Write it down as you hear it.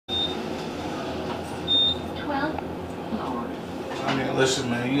Man, listen,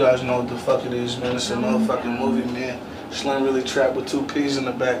 man, you guys know what the fuck it is, man. It's a motherfucking movie, man. Slim really trapped with 2 P's in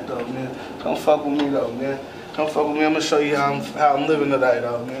the back, though, man. Come fuck with me, though, man. Come fuck with me. I'm gonna show you how I'm living today,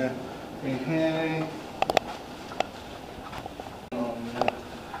 though, man. Oh, man.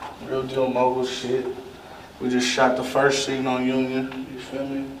 Real deal mogul shit. We just shot the first scene on Union. You feel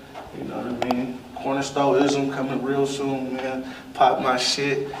me? You know what I mean? Cornerstoneism coming real soon, man. Pop my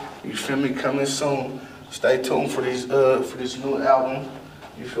shit. You feel me? Coming soon. Stay tuned for these for this new album.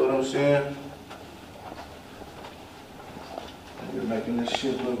 You feel what I'm saying? We're making this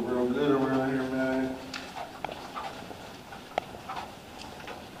shit look real good around here, man.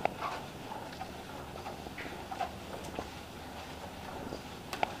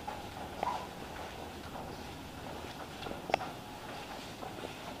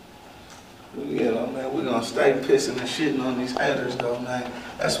 Yeah, man, we're gonna stay pissing and shitting on these haters, though, man.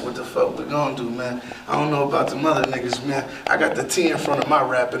 That's what the fuck we gonna do, man. I don't know about them other niggas, man. I got the T in front of my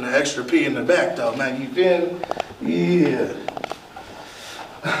rap and the extra P in the back, though, man. You feel me? Yeah.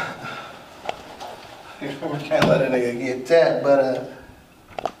 We can't let a nigga get that, but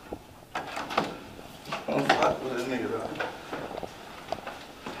don't fuck with a nigga, though.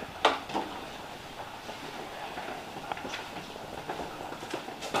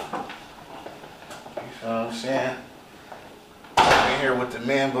 You know what I'm saying? I'm here with the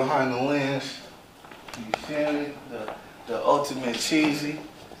man behind the lens. You feel me? The ultimate cheesy.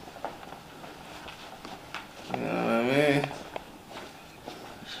 You know what I mean?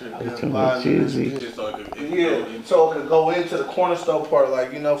 Ultimate cheesy. Yeah, so it could go into the cornerstone part,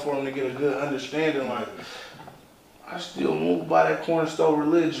 like, you know, for him to get a good understanding, like, I still move by that cornerstone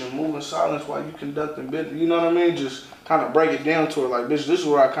religion, move in silence while you conducting business. You know what I mean? Just kind of break it down to her, like, bitch, this is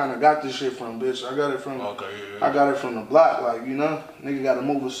where I kind of got this shit from, bitch. I got it from, I got it from the block, like, you know, nigga got to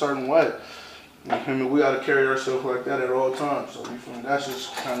move a certain way. You feel me? We got to carry ourselves like that at all times. So you feel me? That's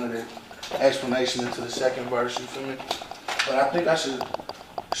just kind of the explanation into the second verse. You feel me? But I think I should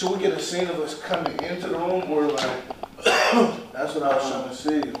we get a scene of us coming into the room, or like that's what I was trying to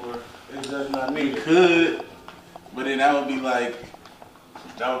see, or it does not need it. Could. But then that would be like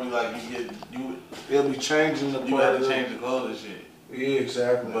it'll be changing the part. You have to change the clothes and shit. Yeah,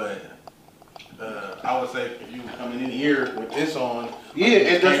 exactly. But I would say if you coming in here with this on, yeah,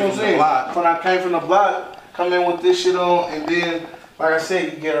 and that's what I'm saying. When I came from the block, come in with this shit on, and then like I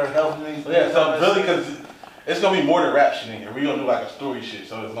said, you get her helping me. Yeah, so really, cause it's gonna be more than rap shit in here. We gonna do like a story shit,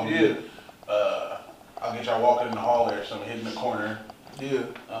 so it's gonna be. I'll get y'all walking in the hallway or something, hitting the corner. Yeah.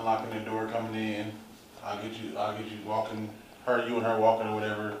 Unlocking the door, coming in. I'll get you walking, you and her walking or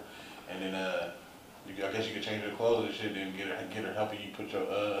whatever, and then I guess you could change your clothes and shit, then get her helping you put your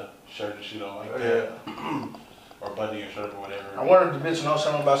shirt and shit on like that, or button your shirt or whatever. I wonder if the bitch knows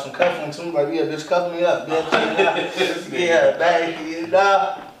something about some cuffing too. Like, yeah, bitch, cuff me up, bitch. Yeah, baby, you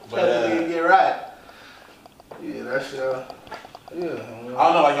know, cuff me, get right. Yeah, that's yeah. I don't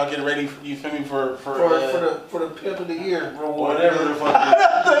know, like y'all getting ready, you feel me, for the pimp of the year, bro. Whatever the fuck.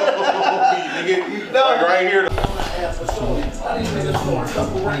 Nigga, like right here.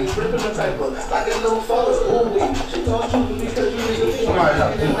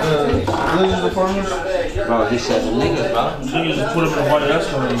 Bro, he said the niggas, bro. Niggas just put up the white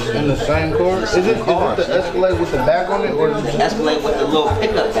Escalade. In the same car? Is it the Escalade with the back on it, or is it the Escalade with the little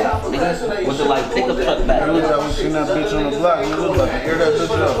pickup back, nigga? With the like pickup truck back. I was seen that bitch on the block. We was about to air that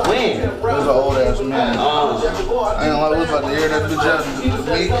bitch up. When? It was an old ass man. I ain't like, we was about to air that bitch up.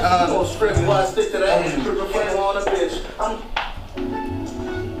 Me,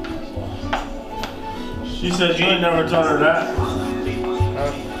 She said you ain't never told her that.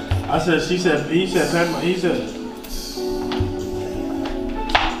 I said, he said.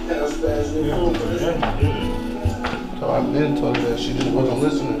 So I've been told her that, she just wasn't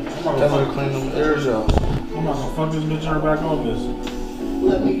listening. Tell her to clean them airs out. I'm not gonna fuck this bitch and her back on this.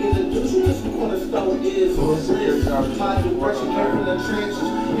 Let me get it, this cornerstone is my depression came from the trenches.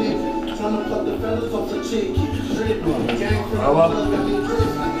 Trying to pluck the feathers off the chick. Gang from the club,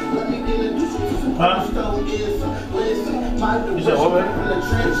 let me get it, this cornerstone is. Listen, my depression came from the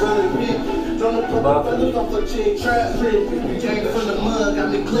trenches. Trying to pluck the feathers off the chick. Trap tripping, gang from the mud, got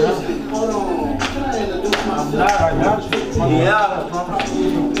me glistening. Hold on, can I introduce myself?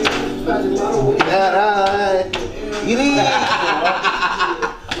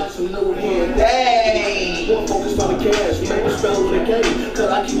 Hey! Focused on the cash, make the spell with a K. Cause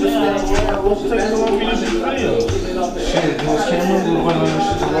I keep this down. What's taking so long for you to do video? Shit, this camera was one of those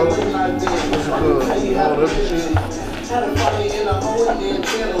shit to load.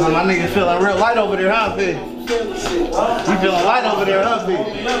 My nigga feeling real light over there, huh, P? You feeling light over there, huh, P?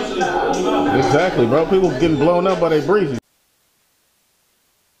 Exactly, bro. People getting blown up by their breezy.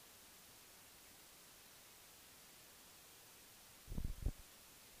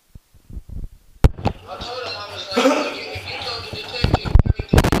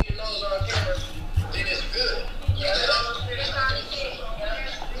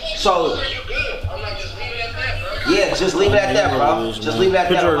 So. Yeah, just leave it at that, bro. Just leave it at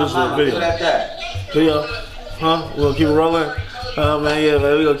that. Picture this video. Leave it at that. Video. Huh? We'll keep it rolling. Oh man, yeah,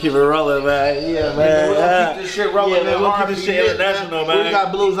 man, we gonna keep it rolling, man. Yeah, man. We gonna keep this shit rolling, yeah, man. We'll keep this shit international, man. We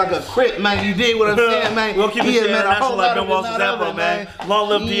got blues like a crip, man. You dig what I'm saying, man? We'll keep this shit man, international like them Walls Zappa, man. Long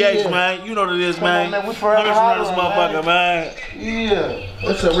live PH, man. You know what it is, man. On, man. We forever this motherfucker, man. Yeah.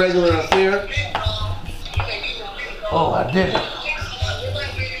 It's a regular affair. Oh, I did it.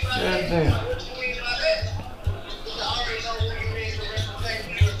 Yeah, damn.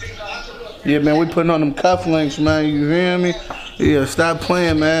 Yeah, man, we putting on them cufflinks, man. You hear me? Yeah, stop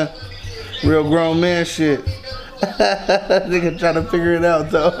playing, man. Real grown man shit. Nigga trying to figure it out,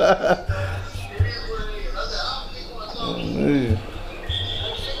 though. Oh, man.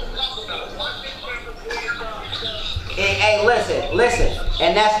 Hey, listen.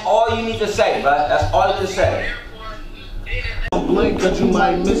 And that's all you need to say, bro. That's all you need to say. Don't blink, cause you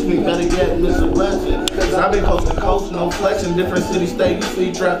might miss me, better yet miss a blessing. Cause I've been coast to coast, no flexing, different city, state, you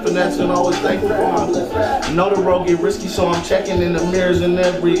see trap finessing, always thankful for my blessings. You know the road get risky, so I'm checking in the mirrors in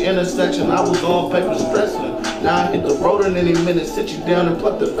every intersection. I was on paper stressing, now I hit the road in any minute, sit you down and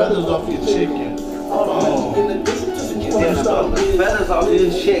pluck the feathers off your chicken. Feathers off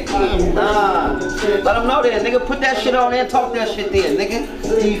this shit. Nah. Let them know that, nigga. Put that shit on there and talk that shit there, nigga.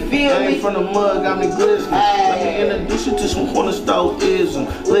 You feel me? From the mud, got me glistening. Let me introduce you to some cornerstone-ism.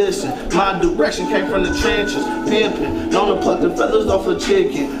 Listen, my direction came from the trenches. Pimping, known to pluck the feathers off a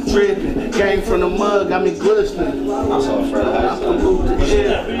chicken. Dripping, came from the mud, got me glistening. I'm so afraid of that.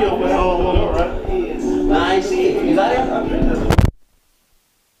 Yeah, video, man. Nah, I ain't see it. You got it?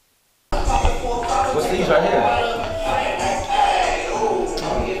 What's these right here?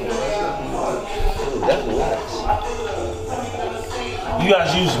 You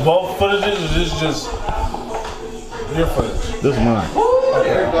guys use both footages, or this just your footage? This is mine.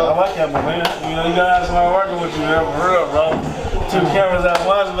 Okay. I like that, man. You know, you gotta have somebody working with you, man, for real, bro. 2 cameras at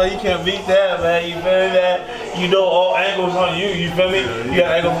once, man. You can't beat that, man. You feel me, man? You know all angles on you. You feel me? You got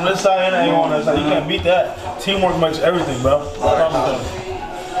an angle from this side and an angle on that side. You can't beat that. Teamwork makes everything, bro.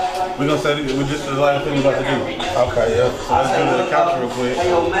 We're gonna say we just the last thing we about to do. Okay, yeah. So let's go to the couch real quick.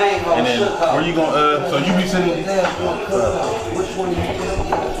 And then where you gonna so you be sitting which one you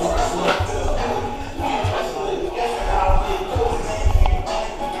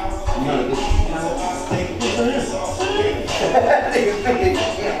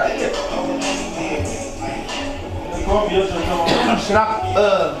Should I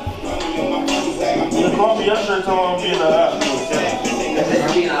you called me yesterday and told me I'm being a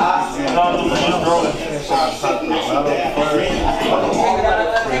ass.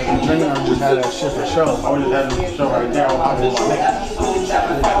 just had that shit for show. I was just having the show right there.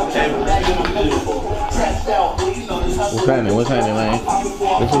 What's happening, man?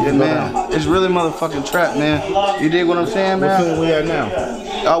 Yeah, man, it's really motherfucking trap, man. You dig what I'm saying, man? Where we at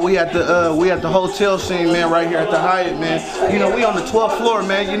now? We at the hotel scene, man, right here at the Hyatt, man. You know, we on the 12th floor,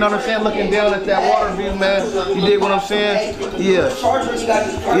 man. You know what I'm saying? Looking down at that water view, man. You dig what I'm saying? Yeah.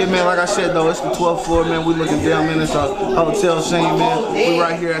 Yeah, man, like I said, though, it's the 12th floor, man. We looking down, man. It's a hotel scene, man. We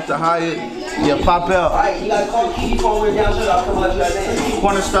right here at the Hyatt. Yeah, pop out.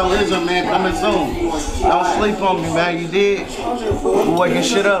 Cornerstone-ism, man, coming soon. Don't sleep on me, man. You dig? We're waking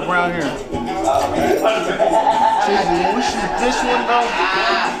shit up around here. This one, though.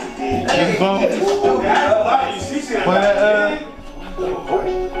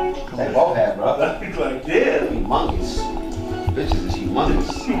 They both have, bro. Like, yeah. Humongous. Bitches is humongous.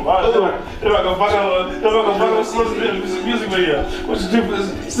 They're not gonna fuck up music video. What you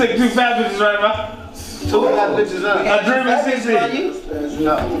do? Stick 2 fat bitches right now. 2 fat bitches up. A dream is easy.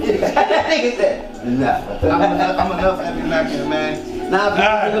 No. Nigga said, nah. I'm enough heavy macking, man. Nah,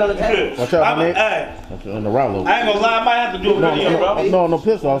 but you on the table. Watch out, Nick. Hey, On the Rollo. I ain't gonna lie, I might have to do a video, bro. No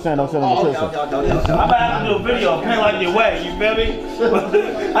pistol. I was saying don't send him a pistol. I might have to do a video, paint like your way, you feel me?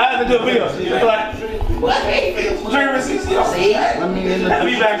 I have to do a video. Like, dream is easy. See? I'll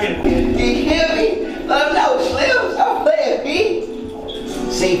be back in. You hear me? Let them know, Slim. Stop playing, P.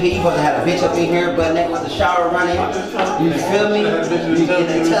 See, P, you supposed to have a bitch up in here, but next with the shower running. You feel me? You get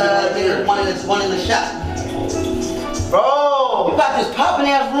the tub, there's one in the shop. Bro! You got this popping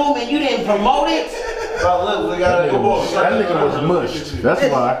ass room and you didn't promote it? Bro, look, we got it. That nigga was mushed. That's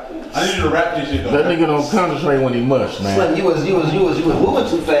why. I need you to rap this shit though. That nigga don't concentrate when he mushed, man. Slim, you was moving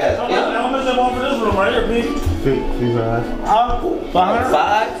too fast. How much I'm on for this room right here, P? He's alright. Huh?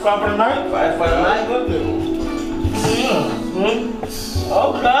 500? 5 for the night? 5 for the night?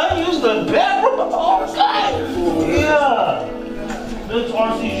 Okay, use the bedroom. Okay. Yeah. Bitch,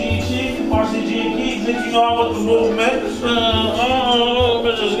 RCG Key, bitch, you know I'm with the movement.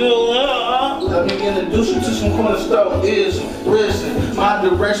 Bitches good, Let me introduce you to some cornerstone-ism. Listen, my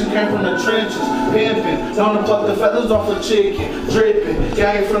direction came from the trenches, pimping, known to pluck the feathers off a chicken, dripping,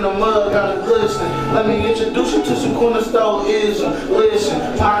 gang from the mud, got it glistening. Let me introduce you to some cornerstone-ism.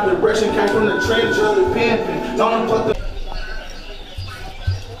 Listen, my direction came from the trenches, pimping, known to pluck the.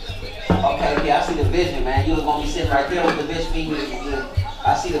 Okay, yeah, I see the vision, man. You was gonna be sitting right there with the bitch feeding you.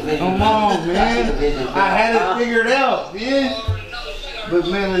 I see the vision. Come on, man. I see the vision. I had it figured out, yeah. But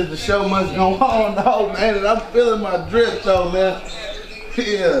man, the show must go on, though, man. And I'm feeling my drip, though, man.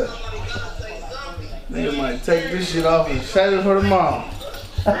 Yeah. Nigga might take this shit off and save it for tomorrow.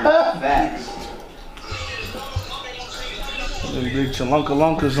 Facts. Them big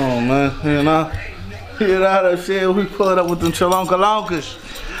chalonka-lonkas on, man. You know? You know how that shit, we pull it up with them chalonka-lonkas.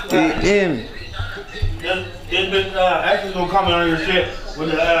 Yeah, in. This bitch actually gonna comment on your shit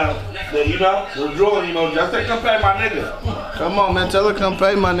with the you know, the drawing emoji. I said, come pay my nigga. Come on, man. Tell her come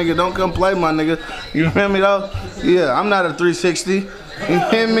pay my nigga. Don't come play my nigga. You hear me, though? Yeah, I'm not a 360. You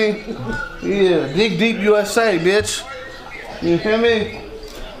hear me? Yeah, dig deep USA, bitch. You hear me?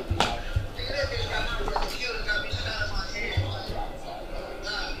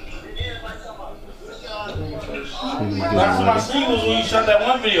 Last time I seen was when you shot that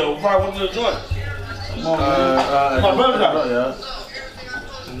one video before I went to the joint. My brother's out.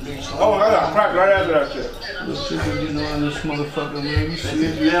 Oh, I got cracked right after that shit. This chicken getting on this motherfucker, man. You see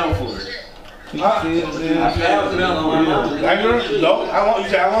it? You down for it? You see it, man? I fell down on my mama. Banger? Dope? How long? You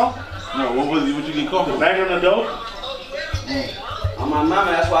say how long? No, what you get caught for? Banger in the dope? On my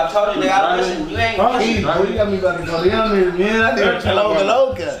mama, that's why I told you, nigga, listen, you ain't. Hey, boy, you got me about to go down there, man. I did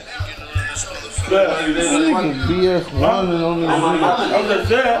chalonka-lonka. BS running on On my mama, I'm just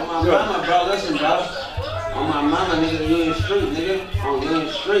saying. on my mama, bro, listen, bro. On my mama, nigga, Union Street, nigga. On Union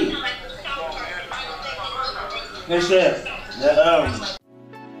Street. They said that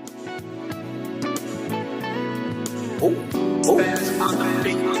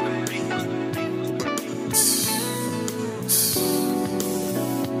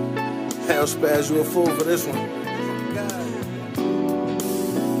Hell spaz, you a fool for this one.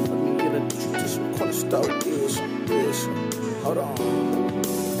 Hold on.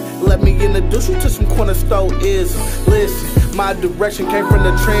 Let me introduce you to some cornerstone-ism. Listen, my direction came from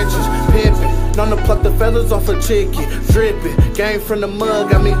the trenches, pimping, known to pluck the feathers off a chicken, dripping, game from the mud,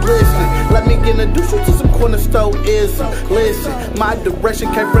 got me glistening. Let me introduce you to some cornerstone-ism. Listen, my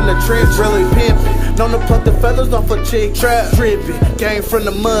direction came from the trenches, really pimping, known to pluck the feathers off a chicken, dripping, game from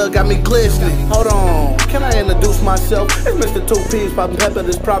the mud, got me glistening. Hold on, can I introduce myself? It's Mr. 2 P's, poppin' pepper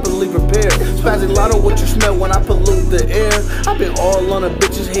that's properly prepared. Spazzy Lotto, what you smell when I pollute the air? I've been all on a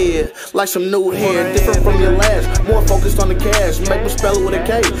bitch's head, like some new hair, different from your last, more focused on the cash, make me spell it with a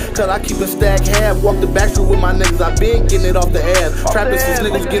K, cause I keep a stack half, walk the back street with my niggas, I been getting it off the ad, trapping since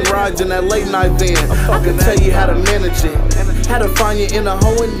niggas getting rides in that late night van, I can tell you how to manage it, how to find you in a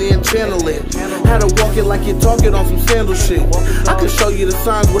hoe and then channel it, how to walk it like you're talking on some sandal shit, I can show you the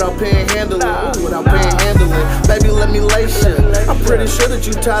signs without panhandling, baby let me lace you, I'm pretty sure that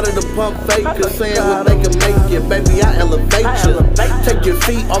you tired of the pump fakers saying what they can make you, baby I elevate you, take your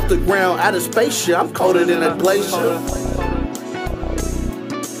feet off the ground out of spaceship, I'm colder than a glacier.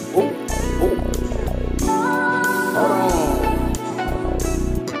 Ooh, ooh.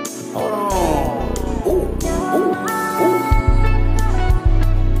 Hold on. Ooh, ooh, ooh.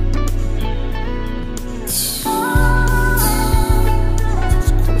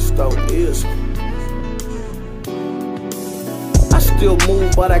 This cornerstone-ism. Still move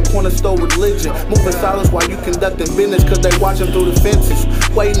by that corner store religion. Moving silence while you conducting business, cause they watching through the fences.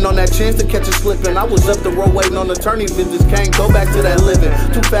 Waiting on that chance to catch a slipping. I was up the road waiting on attorney visits. Can't go back to that living.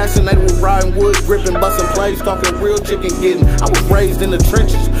 Too fascinated with riding wood, gripping, busting plays, talking real chicken getting. I was raised in the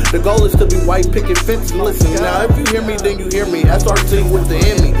trenches. The goal is to be white picket fences. Listen, now if you hear me, then you hear me. SRT with the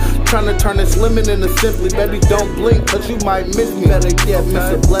Emmy. Trying to turn this lemon into simply. Baby, don't blink, cause you might miss me. Better yet, miss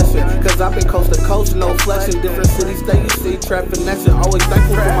a blessing. Cause I've been coast to coast, no flesh in different cities. Stay you see, trap finesse. Always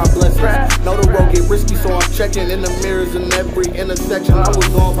thankful for my blessings. Know the road get risky, so I'm checking in the mirrors in every intersection. I was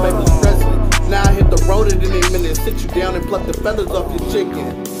going paper stressing. Now I hit the road at any minute. Sit you down and pluck the feathers off your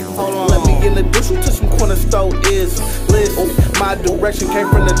chicken. Hold on. Let me introduce you to some cornerstone-ism. Listen, my direction came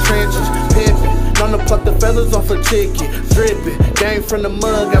from the trenches, pimping, known to pluck the feathers off a chicken, dripping, game from the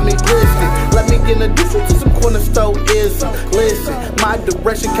mud, got me glistening. Let me introduce you to some cornerstone-ism. Listen, my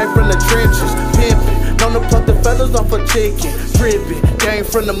direction came from the trenches, pimping, known to pluck the feathers off a chicken, dripping, game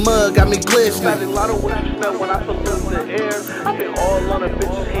from the mud, got me glistening. Spazzy Lotto, what you smell when I pollute the air? I've been all on a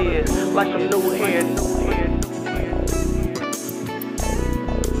bitch's head, like some new hair.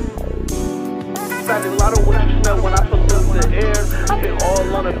 body, lot of what you smell when I pollute the air. I be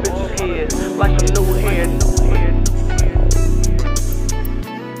all on a bitch's head, like a new hair.